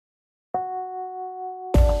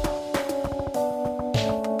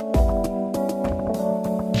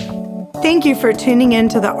Thank you for tuning in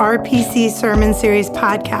to the RPC Sermon Series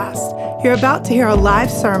podcast. You're about to hear a live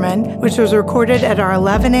sermon, which was recorded at our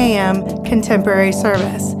 11 a.m. contemporary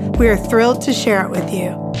service. We are thrilled to share it with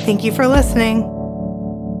you. Thank you for listening.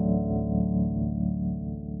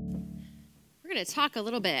 We're going to talk a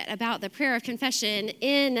little bit about the prayer of confession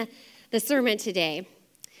in the sermon today.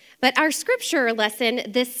 But our scripture lesson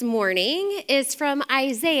this morning is from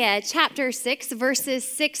Isaiah chapter 6, verses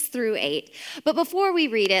 6 through 8. But before we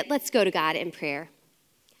read it, let's go to God in prayer.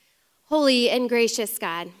 Holy and gracious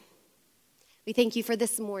God, we thank you for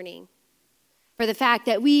this morning, for the fact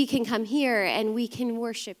that we can come here and we can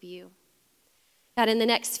worship you. God, in the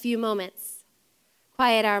next few moments,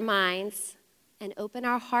 quiet our minds and open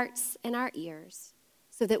our hearts and our ears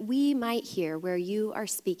so that we might hear where you are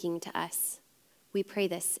speaking to us. We pray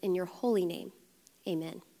this in your holy name.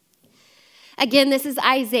 Amen. Again, this is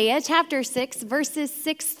Isaiah chapter 6, verses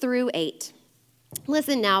 6 through 8.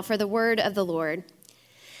 Listen now for the word of the Lord.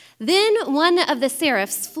 Then one of the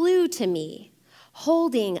seraphs flew to me,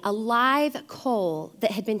 holding a live coal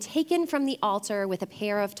that had been taken from the altar with a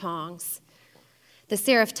pair of tongs. The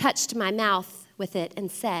seraph touched my mouth with it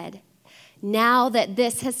and said, "Now that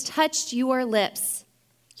this has touched your lips,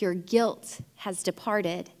 your guilt has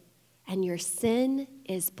departed, and your sin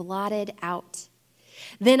is blotted out."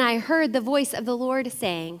 Then I heard the voice of the Lord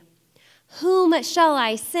saying, "Whom shall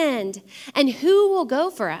I send, and who will go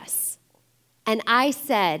for us?" And I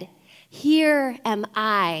said, "Here am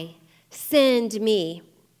I, send me."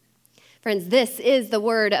 Friends, this is the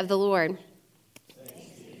word of the Lord.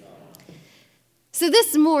 So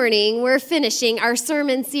this morning, we're finishing our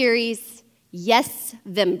sermon series,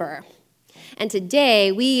 Yes-Vember. And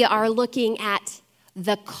today, we are looking at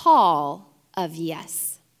the call of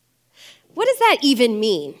yes. What does that even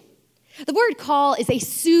mean? The word call is a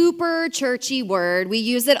super churchy word. We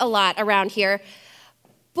use it a lot around here.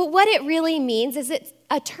 But what it really means is it's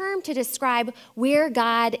a term to describe where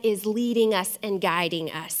God is leading us and guiding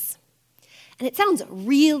us. And it sounds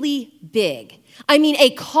really big. I mean,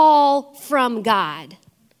 a call from God.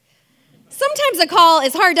 Sometimes a call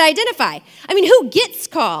is hard to identify. I mean, who gets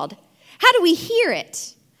called? How do we hear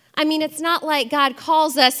it? I mean, it's not like God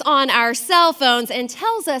calls us on our cell phones and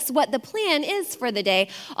tells us what the plan is for the day,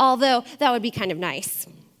 although that would be kind of nice.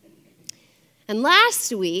 And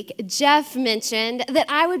last week, Jeff mentioned that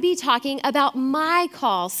I would be talking about my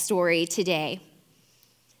call story today.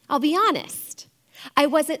 I'll be honest, I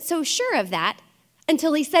wasn't so sure of that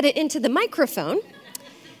until he said it into the microphone.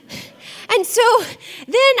 And so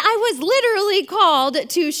then I was literally called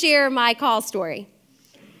to share my call story.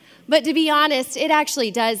 But to be honest, it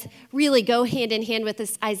actually does really go hand in hand with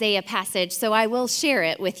this Isaiah passage, so I will share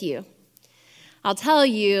it with you. I'll tell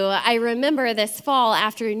you, I remember this fall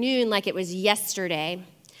afternoon like it was yesterday.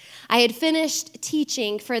 I had finished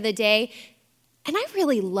teaching for the day, and I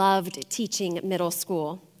really loved teaching middle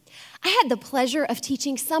school. I had the pleasure of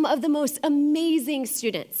teaching some of the most amazing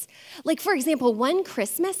students. Like, for example, one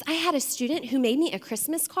Christmas, I had a student who made me a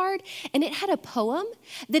Christmas card, and it had a poem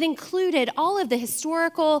that included all of the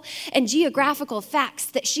historical and geographical facts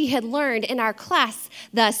that she had learned in our class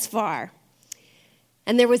thus far.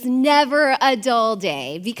 And there was never a dull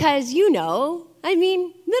day because, middle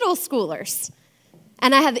schoolers.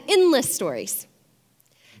 And I have endless stories.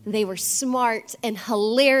 They were smart and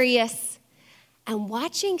hilarious. And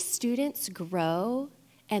watching students grow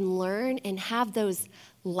and learn and have those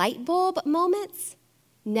light bulb moments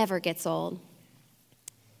never gets old.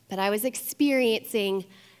 But I was experiencing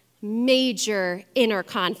major inner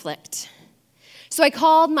conflict. So I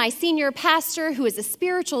called my senior pastor, who is a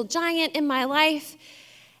spiritual giant in my life,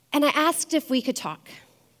 and I asked if we could talk.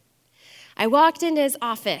 I walked into his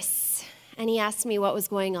office, and he asked me what was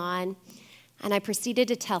going on. And I proceeded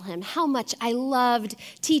to tell him how much I loved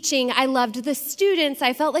teaching. I loved the students.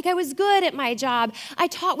 I felt like I was good at my job. I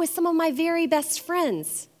taught with some of my very best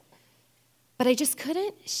friends. But I just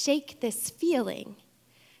couldn't shake this feeling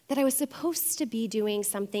that I was supposed to be doing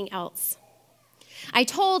something else. I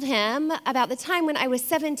told him about the time when I was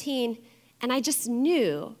 17, and I just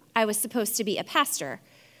knew I was supposed to be a pastor.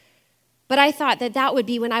 But I thought that would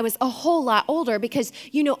be when I was a whole lot older because,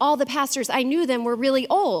 all the pastors, I knew them were really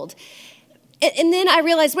old. And then I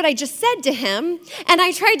realized what I just said to him, and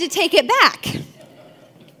I tried to take it back. And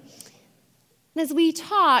as we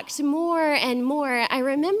talked more and more, I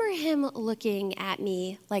remember him looking at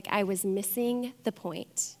me like I was missing the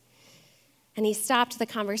point. And he stopped the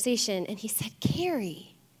conversation, and he said,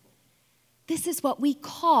 "Carrie, this is what we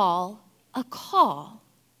call a call."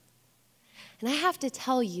 And I have to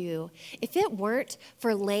tell you, if it weren't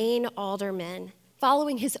for Lane Alderman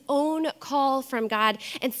following his own call from God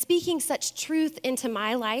and speaking such truth into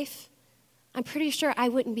my life, I'm pretty sure I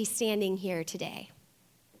wouldn't be standing here today.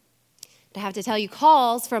 But I have to tell you,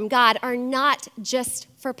 calls from God are not just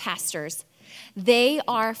for pastors. They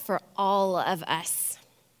are for all of us.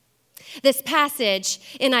 This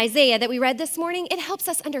passage in Isaiah that we read this morning, it helps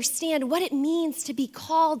us understand what it means to be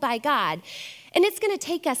called by God. And it's going to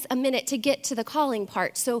take us a minute to get to the calling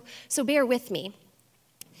part, so bear with me.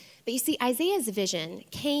 But you see, Isaiah's vision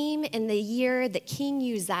came in the year that King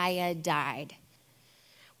Uzziah died.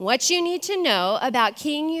 What you need to know about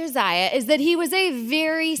King Uzziah is that he was a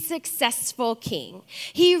very successful king.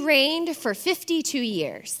 He reigned for 52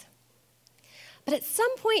 years. But at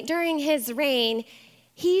some point during his reign,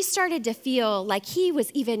 he started to feel like he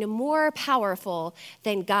was even more powerful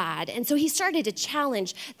than God. And so he started to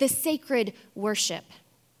challenge the sacred worship.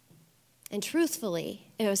 And truthfully,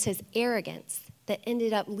 it was his arrogance that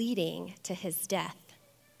ended up leading to his death.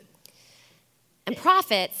 And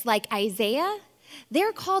prophets like Isaiah,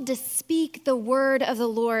 they're called to speak the word of the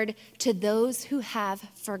Lord to those who have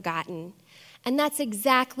forgotten. And that's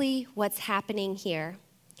exactly what's happening here.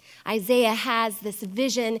 Isaiah has this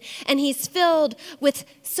vision, and he's filled with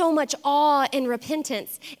so much awe and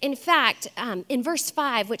repentance. In fact, in verse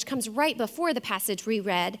 5, which comes right before the passage we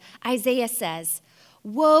read, Isaiah says,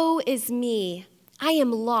 "Woe is me, I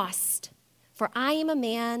am lost, for I am a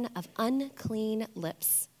man of unclean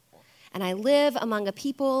lips, and I live among a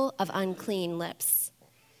people of unclean lips.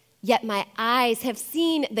 Yet my eyes have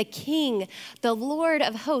seen the King, the Lord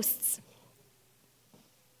of hosts."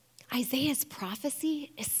 Isaiah's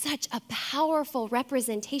prophecy is such a powerful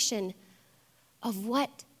representation of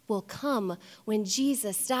what will come when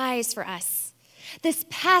Jesus dies for us. This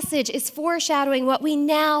passage is foreshadowing what we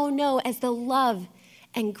now know as the love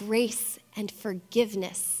and grace and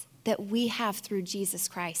forgiveness that we have through Jesus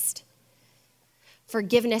Christ.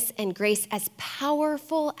 Forgiveness and grace as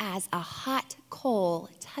powerful as a hot coal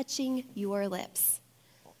touching your lips.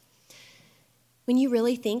 When you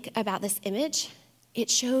really think about this image, it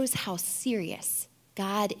shows how serious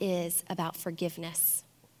God is about forgiveness.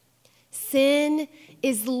 Sin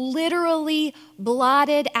is literally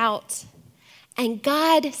blotted out, and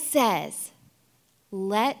God says,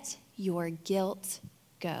 "Let your guilt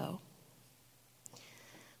go."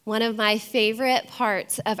 One of my favorite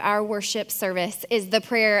parts of our worship service is the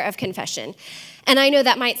prayer of confession. And I know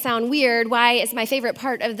that might sound weird. Why is my favorite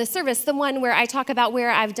part of the service the one where I talk about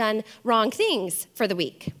where I've done wrong things for the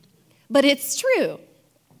week? But it's true.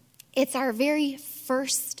 It's our very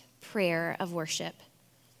first prayer of worship,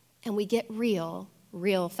 and we get real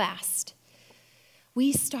fast.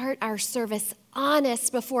 We start our service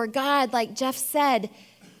honest before God, like Jeff said,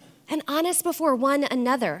 and honest before one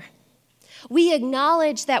another. We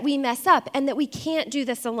acknowledge that we mess up and that we can't do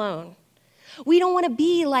this alone. We don't want to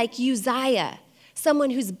be like Uzziah, someone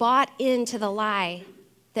who's bought into the lie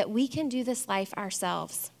that we can do this life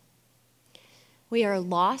ourselves. We are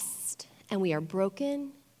lost and we are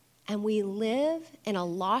broken, and we live in a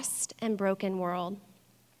lost and broken world.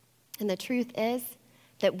 And the truth is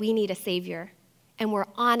that we need a Savior, and we're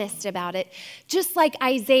honest about it, just like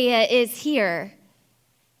Isaiah is here.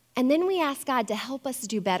 And then we ask God to help us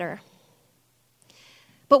do better.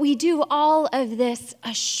 But we do all of this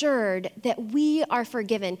assured that we are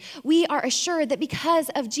forgiven. We are assured that because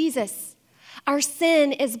of Jesus, our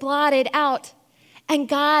sin is blotted out, and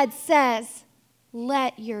God says,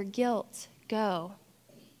 "Let your guilt go."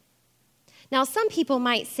 Now, some people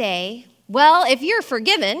might say, well, if you're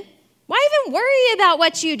forgiven, why even worry about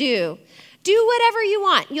what you do? Do whatever you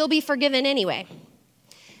want. You'll be forgiven anyway.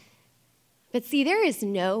 But see, there is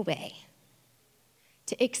no way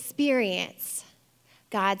to experience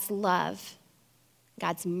God's love,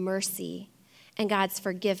 God's mercy, and God's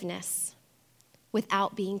forgiveness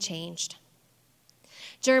without being changed.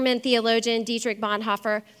 German theologian Dietrich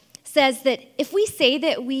Bonhoeffer says that if we say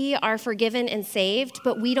that we are forgiven and saved,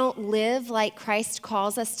 but we don't live like Christ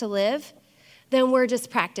calls us to live, then we're just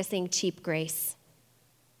practicing cheap grace.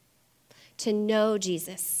 To know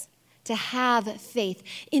Jesus, to have faith,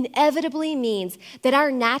 inevitably means that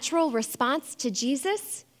our natural response to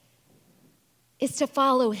Jesus is to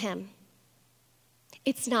follow him.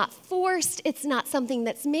 It's not forced, it's not something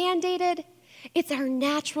that's mandated, it's our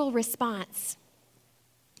natural response.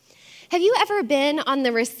 Have you ever been on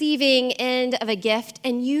the receiving end of a gift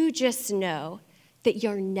and you just know that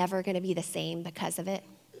you're never going to be the same because of it?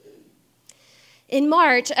 In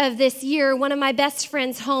March of this year, one of my best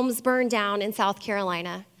friend's homes burned down in South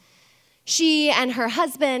Carolina. She and her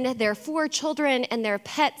husband, their 4 children, and their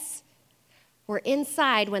pets were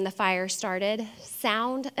inside when the fire started,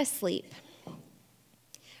 sound asleep.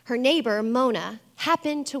 Her neighbor, Mona,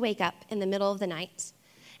 happened to wake up in the middle of the night,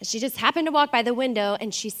 She just happened to walk by the window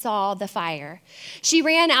and she saw the fire. She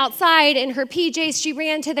ran outside in her PJs. She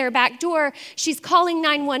ran to their back door. She's calling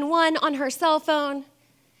 911 on her cell phone.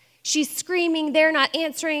 She's screaming. They're not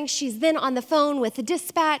answering. She's then on the phone with the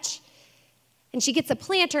dispatch. And she gets a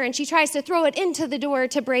planter and she tries to throw it into the door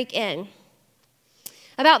to break in.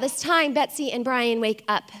 About this time, Betsy and Brian wake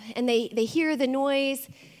up and they hear the noise.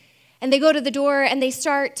 And they go to the door and they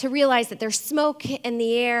start to realize that there's smoke in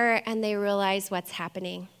the air and they realize what's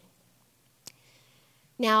happening.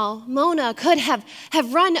 Now, Mona could have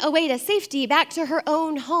run away to safety back to her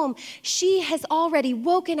own home. She has already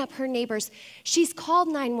woken up her neighbors. She's called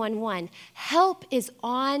 911. Help is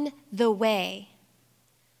on the way.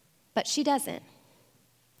 But she doesn't.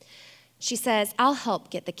 She says, I'll help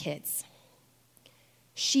get the kids.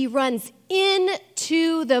 She runs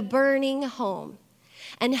into the burning home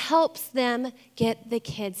and helps them get the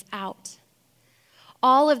kids out.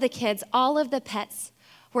 All of the kids, all of the pets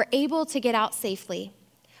were able to get out safely,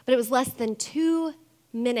 but it was less than 2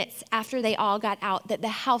 minutes after they all got out that the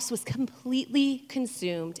house was completely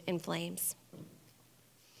consumed in flames.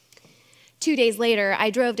 2 days later,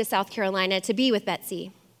 I drove to South Carolina to be with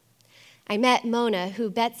Betsy. I met Mona,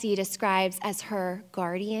 who Betsy describes as her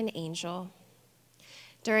guardian angel.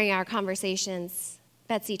 During our conversations,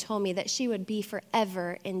 Betsy told me that she would be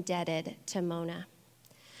forever indebted to Mona.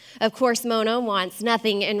 Of course, Mona wants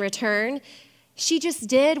nothing in return. She just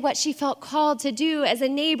did what she felt called to do as a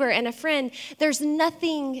neighbor and a friend. There's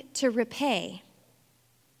nothing to repay.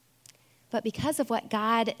 But because of what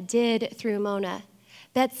God did through Mona,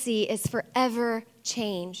 Betsy is forever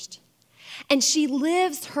changed. And she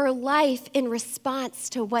lives her life in response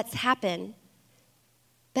to what's happened.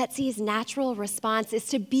 Betsy's natural response is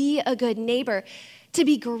to be a good neighbor, to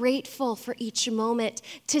be grateful for each moment,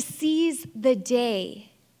 to seize the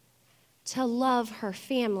day, to love her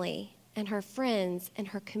family and her friends and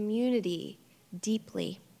her community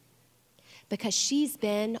deeply, because she's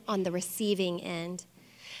been on the receiving end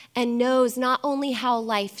and knows not only how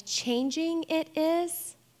life-changing it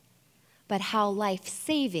is, but how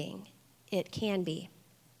life-saving it can be.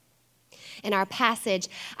 In our passage,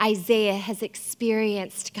 Isaiah has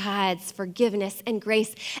experienced God's forgiveness and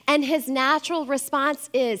grace, and his natural response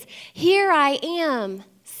is, "Here I am,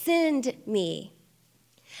 send me."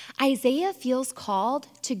 Isaiah feels called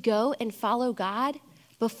to go and follow God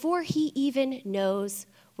before he even knows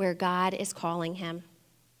where God is calling him.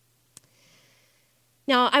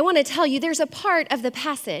 Now, I want to tell you, there's a part of the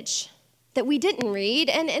passage that we didn't read,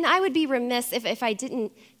 and I would be remiss if I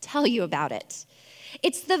didn't tell you about it.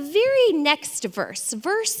 It's the very next verse,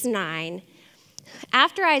 verse 9.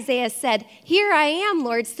 After Isaiah said, "Here I am,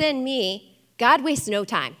 Lord, send me," God wastes no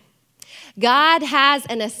time. God has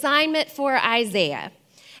an assignment for Isaiah,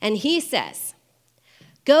 and he says,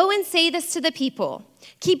 "Go and say this to the people.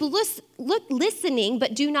 Keep listening,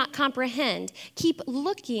 but do not comprehend. Keep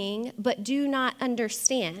looking, but do not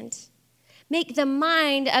understand. Make the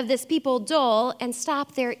mind of this people dull and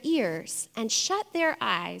stop their ears and shut their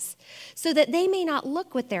eyes so that they may not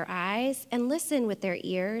look with their eyes and listen with their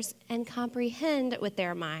ears and comprehend with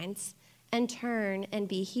their minds and turn and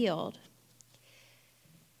be healed."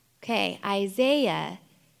 Okay, Isaiah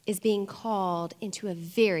is being called into a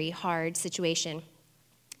very hard situation.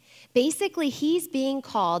 Basically, he's being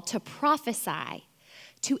called to prophesy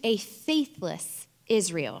to a faithless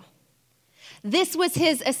Israel. This was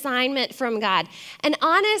his assignment from God. And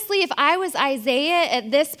honestly, if I was Isaiah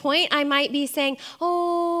at this point, I might be saying,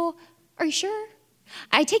 "Oh, are you sure?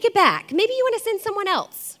 I take it back. Maybe you want to send someone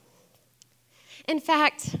else." In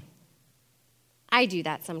fact, I do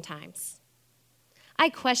that sometimes. I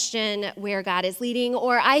question where God is leading,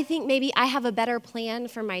 or I think maybe I have a better plan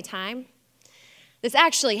for my time. This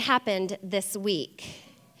actually happened this week.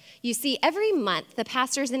 You see, every month, the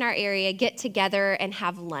pastors in our area get together and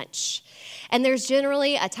have lunch. And there's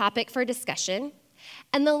generally a topic for discussion.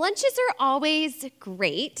 And the lunches are always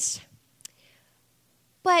great.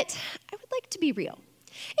 But I would like to be real.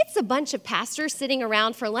 It's a bunch of pastors sitting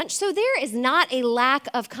around for lunch, so there is not a lack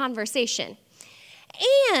of conversation.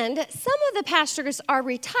 And some of the pastors are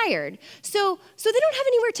retired, so they don't have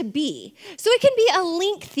anywhere to be. So it can be a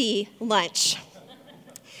lengthy lunch.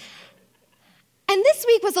 And this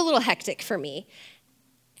week was a little hectic for me.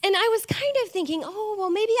 And I was kind of thinking, oh, well,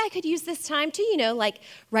 maybe I could use this time to,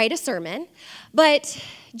 write a sermon. But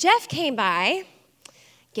Jeff came by,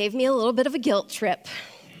 gave me a little bit of a guilt trip.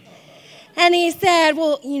 And he said,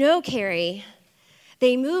 "Well, Carrie,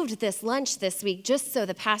 they moved this lunch this week just so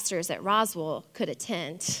the pastors at Roswell could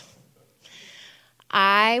attend."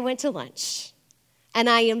 I went to lunch, and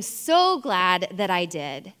I am so glad that I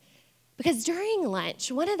did. Because during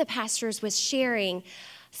lunch, one of the pastors was sharing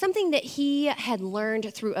something that he had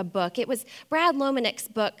learned through a book. It was Brad Lomenick's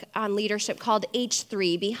book on leadership called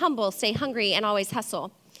H3, Be Humble, Stay Hungry, and Always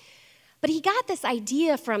Hustle. But he got this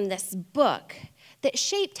idea from this book that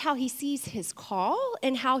shaped how he sees his call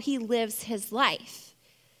and how he lives his life.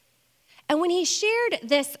 And when he shared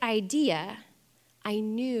this idea, I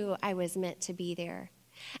knew I was meant to be there.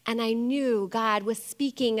 And I knew God was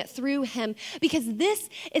speaking through him, because this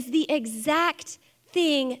is the exact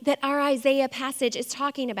thing that our Isaiah passage is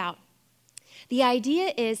talking about. The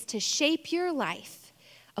idea is to shape your life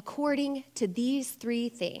according to these three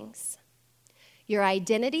things: your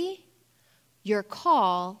identity, your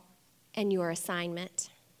call, and your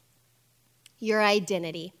assignment. Your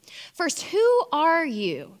identity. First, who are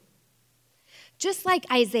you? Just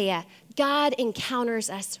like Isaiah, God encounters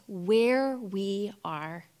us where we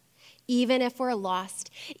are, even if we're lost,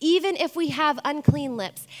 even if we have unclean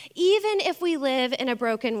lips, even if we live in a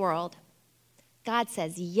broken world. God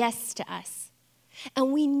says yes to us.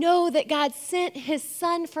 And we know that God sent his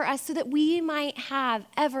Son for us so that we might have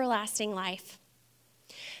everlasting life.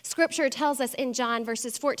 Scripture tells us in John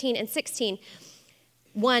verses 14 and 16,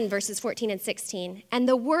 1 verses 14 and 16, and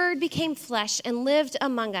the Word became flesh and lived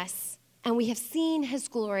among us, and we have seen his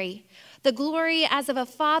glory, the glory as of a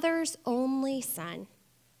Father's only Son,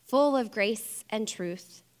 full of grace and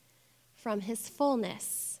truth. From his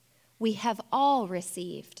fullness we have all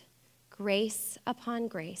received grace upon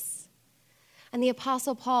grace. And the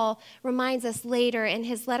Apostle Paul reminds us later in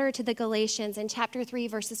his letter to the Galatians in chapter 3,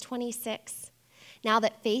 verses 26, now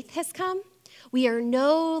that faith has come, we are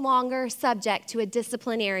no longer subject to a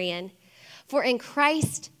disciplinarian. For in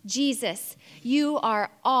Christ Jesus, you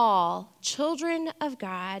are all children of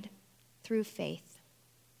God through faith.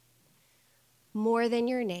 More than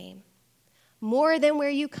your name, more than where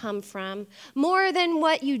you come from, more than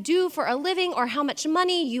what you do for a living or how much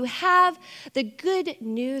money you have, the good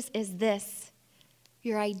news is this: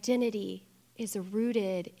 your identity is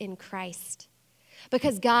rooted in Christ.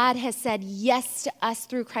 Because God has said yes to us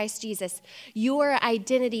through Christ Jesus. Your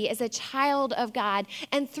identity is a child of God,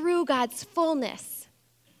 and through God's fullness,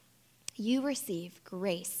 you receive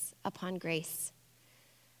grace upon grace.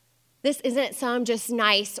 This isn't some just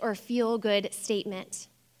nice or feel-good statement.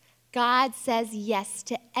 God says yes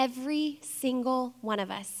to every single one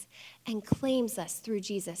of us and claims us through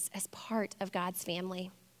Jesus as part of God's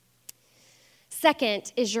family.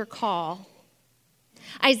 Second is your call.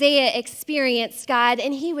 Isaiah experienced God,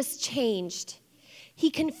 and he was changed. He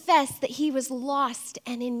confessed that he was lost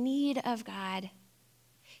and in need of God.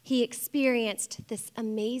 He experienced this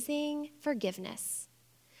amazing forgiveness,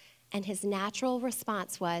 and his natural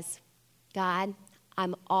response was, God,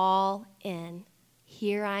 I'm all in.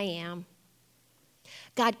 Here I am.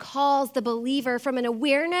 God calls the believer from an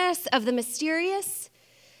awareness of the mysterious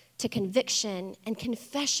to conviction and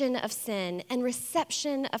confession of sin and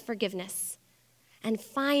reception of forgiveness, and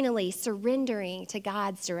finally surrendering to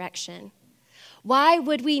God's direction. Why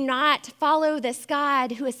would we not follow this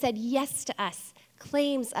God who has said yes to us,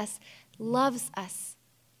 claims us, loves us,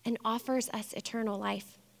 and offers us eternal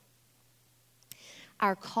life?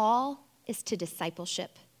 Our call is to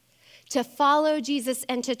discipleship, to follow Jesus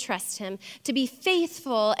and to trust him, to be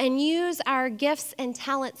faithful and use our gifts and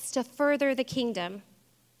talents to further the kingdom.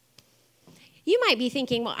 You might be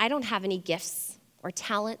thinking, well, I don't have any gifts or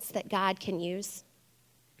talents that God can use.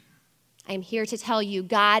 I am here to tell you,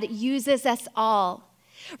 God uses us all.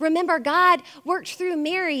 Remember, God worked through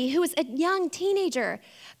Mary, who was a young teenager.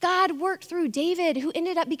 God worked through David, who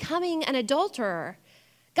ended up becoming an adulterer.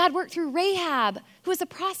 God worked through Rahab, who was a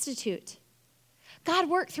prostitute. God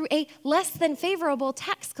worked through a less than favorable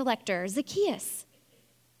tax collector, Zacchaeus.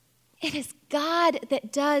 It is God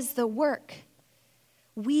that does the work.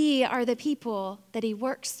 We are the people that he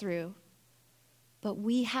works through. But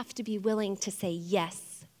we have to be willing to say,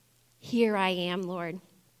 yes, here I am, Lord.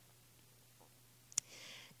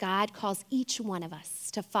 God calls each one of us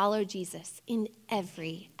to follow Jesus in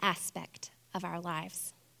every aspect of our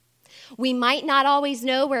lives. We might not always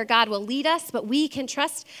know where God will lead us, but we can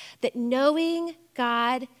trust that knowing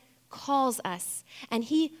God calls us, and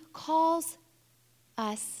he calls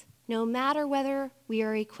us no matter whether we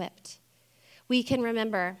are equipped. We can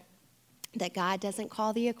remember that God doesn't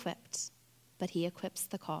call the equipped, but he equips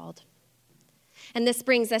the called. And this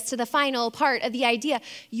brings us to the final part of the idea,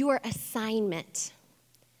 your assignment.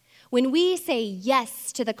 When we say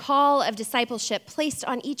yes to the call of discipleship placed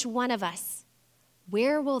on each one of us,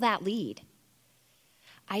 where will that lead?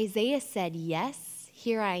 Isaiah said, yes,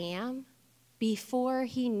 here I am, before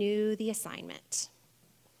he knew the assignment.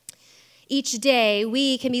 Each day,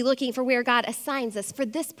 we can be looking for where God assigns us for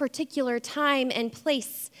this particular time and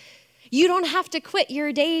place. You don't have to quit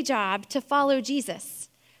your day job to follow Jesus.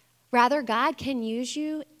 Rather, God can use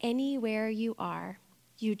you anywhere you are.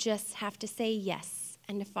 You just have to say yes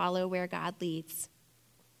and to follow where God leads.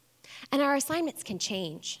 And our assignments can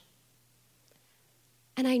change.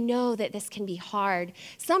 And I know that this can be hard.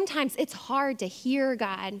 Sometimes it's hard to hear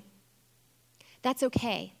God. That's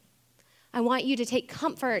okay. I want you to take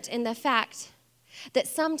comfort in the fact that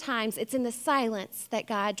sometimes it's in the silence that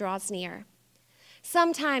God draws near.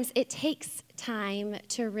 Sometimes it takes time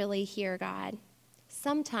to really hear God.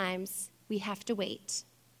 Sometimes we have to wait.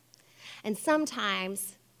 And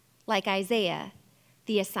sometimes, like Isaiah,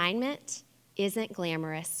 the assignment isn't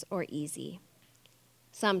glamorous or easy.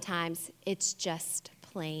 Sometimes it's just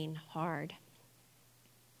plain hard.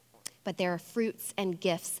 But there are fruits and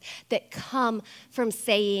gifts that come from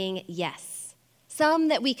saying yes, some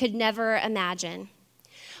that we could never imagine.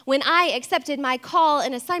 When I accepted my call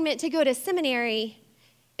and assignment to go to seminary,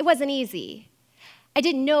 it wasn't easy. I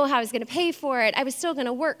didn't know how I was going to pay for it. I was still going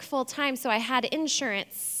to work full time, so I had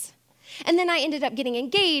insurance. And then I ended up getting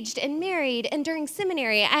engaged and married, and during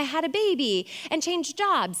seminary, I had a baby and changed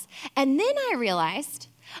jobs. And then I realized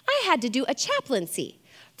I had to do a chaplaincy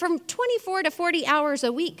from 24 to 40 hours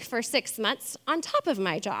a week for 6 months on top of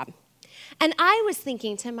my job. And I was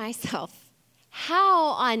thinking to myself, how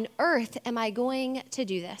on earth am I going to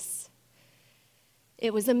do this?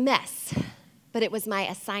 It was a mess, but it was my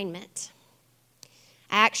assignment.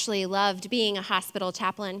 I actually loved being a hospital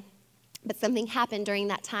chaplain, but something happened during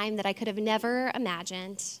that time that I could have never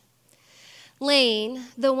imagined. Lane,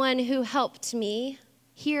 the one who helped me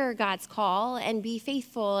hear God's call and be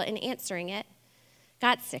faithful in answering it,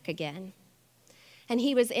 got sick again. And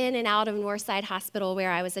he was in and out of Northside Hospital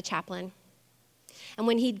where I was a chaplain. And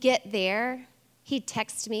when he'd get there, he'd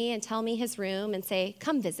text me and tell me his room and say,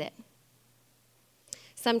 "Come visit."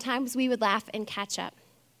 Sometimes we would laugh and catch up.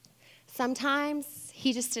 Sometimes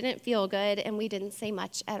he just didn't feel good and we didn't say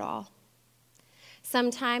much at all.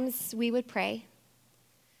 Sometimes we would pray.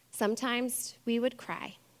 Sometimes we would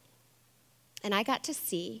cry. And I got to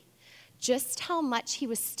see just how much he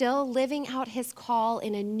was still living out his call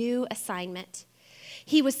in a new assignment.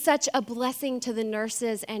 He was such a blessing to the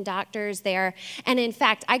nurses and doctors there. And in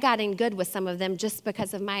fact, I got in good with some of them just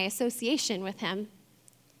because of my association with him.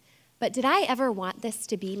 But did I ever want this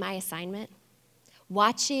to be my assignment?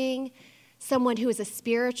 Watching someone who is a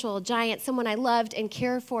spiritual giant, someone I loved and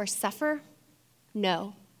cared for, suffer?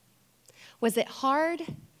 No. Was it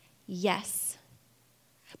hard? Yes.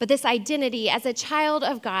 But this identity as a child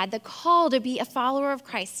of God, the call to be a follower of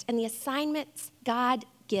Christ, and the assignments God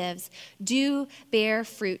gives do bear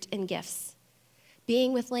fruit and gifts.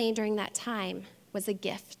 Being with Lane during that time was a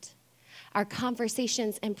gift. Our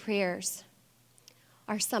conversations and prayers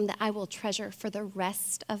are some that I will treasure for the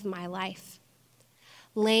rest of my life.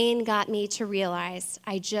 Lane got me to realize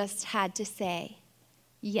I just had to say,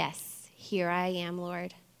 "Yes, here I am,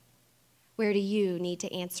 Lord." Where do you need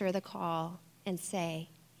to answer the call and say,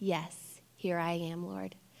 "Yes, here I am,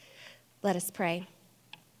 Lord"? Let us pray.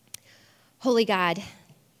 Holy God,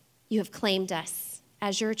 you have claimed us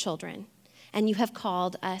as your children, and you have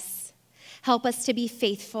called us. Help us to be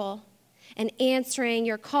faithful in answering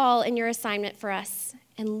your call and your assignment for us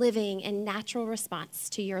and living in natural response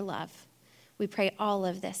to your love. We pray all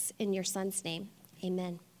of this in your Son's name.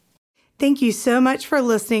 Amen. Thank you so much for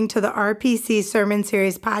listening to the RPC Sermon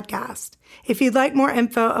Series podcast. If you'd like more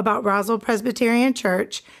info about Roswell Presbyterian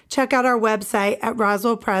Church, check out our website at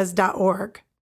roswellpres.org.